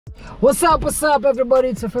What's up everybody?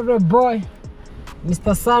 It's your favorite boy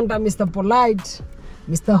Mr. Santa, Mr. Polite,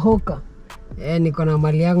 Mr. Hoka. Niko na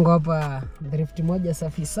mali yangu hapa drift moja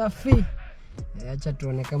safi. Acha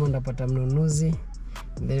tuone kama ndapata mnunuzi.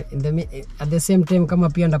 At the same time kama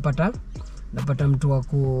pia ndapata mtu wa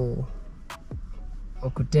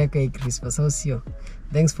kuteka hii Christmas sio.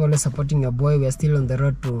 Thanks for always supporting your boy. We are still on the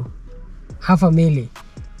road to 500,000.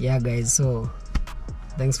 Yeah guys, so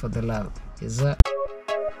thanks for the love. Yes sir.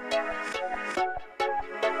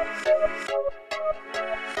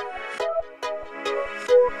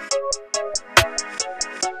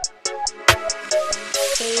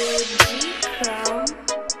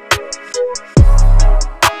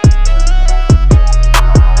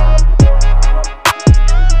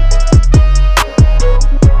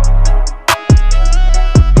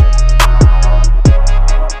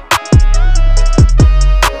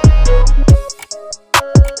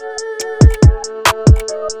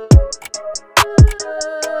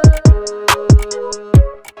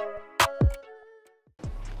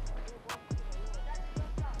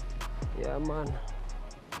 Yeah man.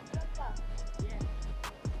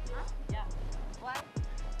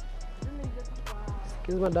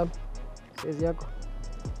 Excuse madam. Size yako.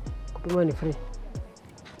 Kupima ni free.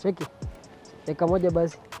 Cheki. Eka moja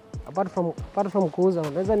basi. Apart from kuuza,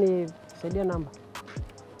 unaweza ni saidia namba.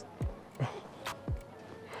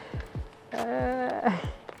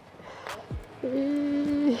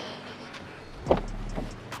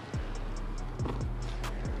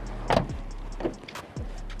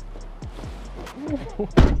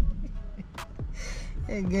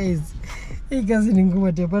 Hey guys, hii kazi ni ngumu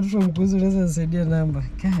ati apart from kuuza unaweza nisaidia namba.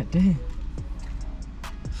 God damn.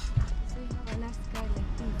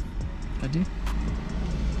 Ati?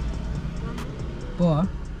 Poa.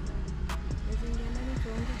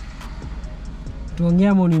 Tuongee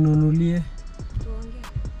ama uninunulie? Tuongee.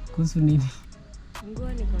 Kuhusu nini? Nguo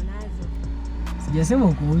niko nazo. Sijasema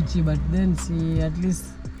uko uchi but then si at least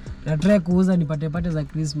na try kuuza nipate za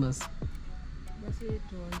Christmas. Basi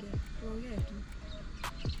tuongee tu.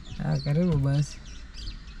 Karibu basi.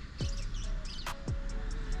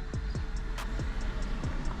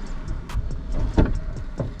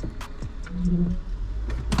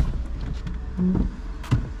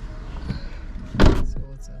 So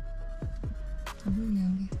what's up?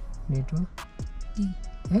 Naitwa? D.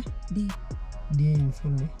 D. D in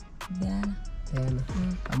full name? Diana.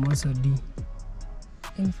 I'm also D.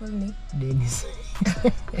 In full name? Denny-c.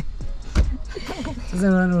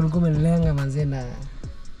 Sasa wana ulikuwa umelenga manze na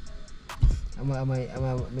ama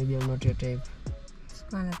maybe I'm not your type.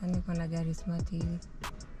 Sana niko na gari smart hivi.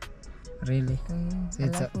 Really?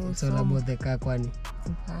 So it's all about the car kwani?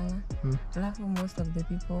 Hapana. Alafu most of the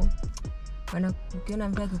people ukiona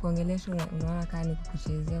mtu akikuongelesha unaona kama ni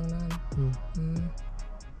kukuchezea unaona.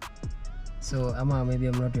 So ama maybe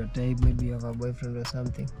I'm not your type, maybe you have a boyfriend or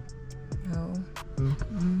something. No.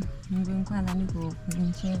 Mbona niko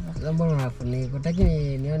kumcheza. Zambo unafunika. Utaki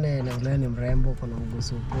nione na vile ni mrembo kuna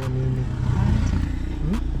mguso upo nini?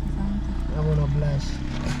 Ama una blush?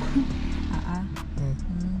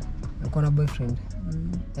 Uko na boyfriend?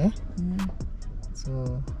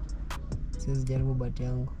 So siwezi jaribu bahati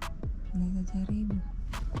yangu. Naweza jaribu.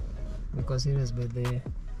 Niko serious by the way.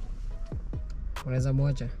 Unaweza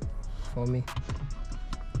mwacha for me?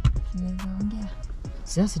 Naweza ongea.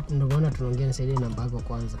 Sasa ndio maana tunaongea nisaidie namba yako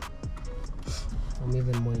kwanza. I'm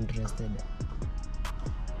even more interested.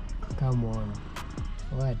 Come on.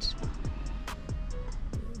 What?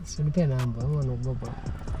 Sinipe namba, wewe unaogopa.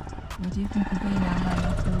 Nataka nikupe namba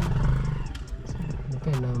yako.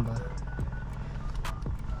 Nipe namba.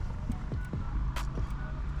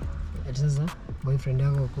 Sasa boyfriend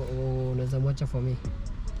yako unaweza mwacha for me?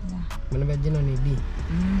 Yeah. Mwanamke jina ni D.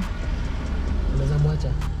 Unaweza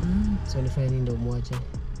mwacha? So nifanye nini ndio mwache?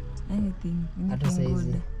 Anything. Hata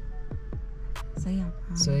saizi.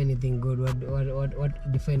 So anything good. What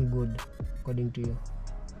define good according to you?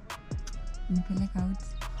 Nipeleka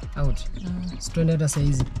out. Straight hata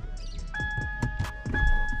saizi.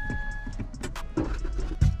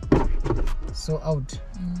 So out.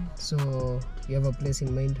 So you have a place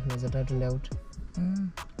in mind unaweza tatu out?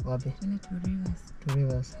 Wapi? To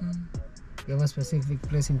Rivers. You have a specific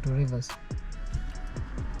place in Two Rivers?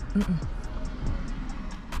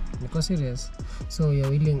 Niko serious. So you're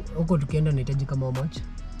willing huko tukienda nahitaji kama how much?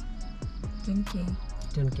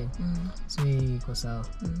 10k. So iko sawa.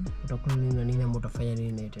 Utakula nini na nini ama utafanya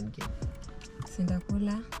nini na 10k? Senda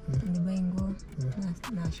kula, ni buy nguo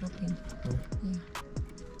na shopping. Yeah.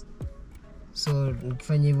 So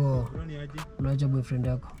ukifanya hivyo unaacha boyfriend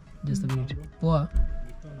yako? Just a minute. Poa.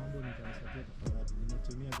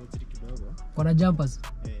 Kuna jumpers?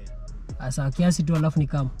 Asa kiasi tu alafu ni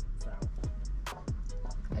kama.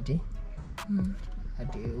 Ati?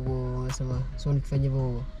 Ati sema so nikifanya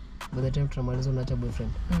hivyo by the time tunamaliza unaacha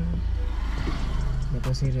boyfriend.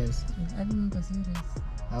 Niko serious. Hadi niko serious.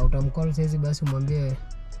 Au utamcall sasa basi umwambie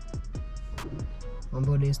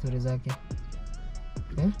mambo story zake.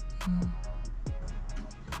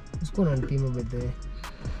 Usiku unanipima by the way.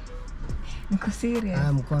 Niko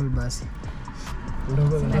serious. Mcall basi.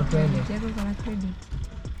 Ndio twende. Cheko kana credit.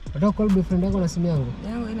 Ata call boyfriend yako na simu yangu.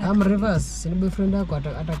 Yangu ina reverse. Si boyfriend yako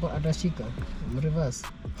atashika. Reverse.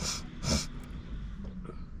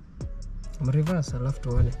 Reverse alafu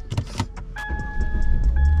tuone.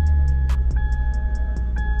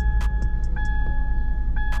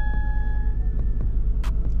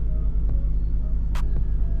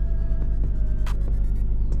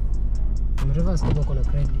 Reverse kama kuna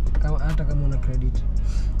credit. Hata kama una credit.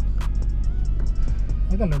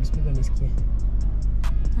 Weka loudspeaker nisikie.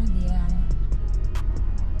 Hadi yani.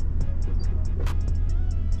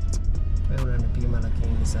 Wewe unanipima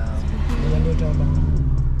lakini ni sawa. Ndio toba.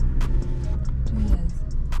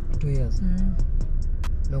 2 years.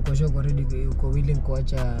 Na uko sure uko willing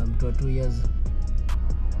kuacha mtu wa 2 years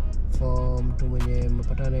for mtu mwenye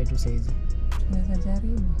mpatana naye tu saizi? Tunaweza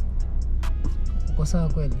jaribu. Uko sawa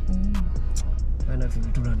kweli? Ana vitu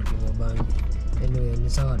tunanipima bangi. Anyway, ni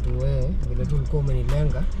sawa tu wewe vile tu ulikuwa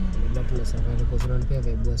umenilenga ndio tunasafari kwa sababu unanipea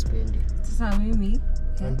vibe spendi. Sasa mimi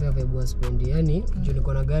unanipea vibe spendi. Yaani juu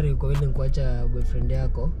niko na gari uko willing kuacha boyfriend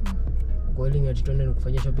yako. Uko willing ati twende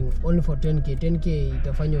nikufanyia shopping only for 10k. 10k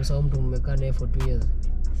itafanya usahau mtu mmekaa naye for 2 years.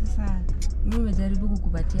 Sasa mimi nimejaribu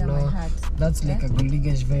kukupatia my heart. That's like a gold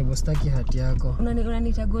digger vibe. Staki heart yako.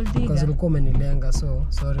 Unaniita gold digger. Because ulikuwa umenilenga so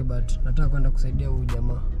sorry but nataka kwenda kusaidia huyu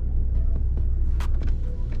jamaa.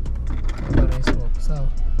 Sawa.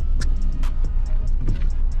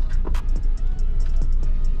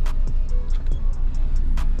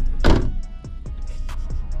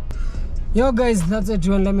 Yo guys, that's it.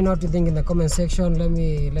 Let me know what you think in the comment section. Let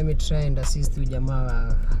me try and assist you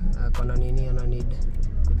jamaa akona nini ana need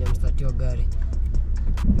kuja mstatio gari.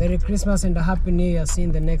 Merry Christmas and a happy new year. See you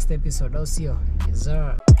in the next episode. I'll see you. Yes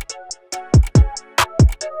sir.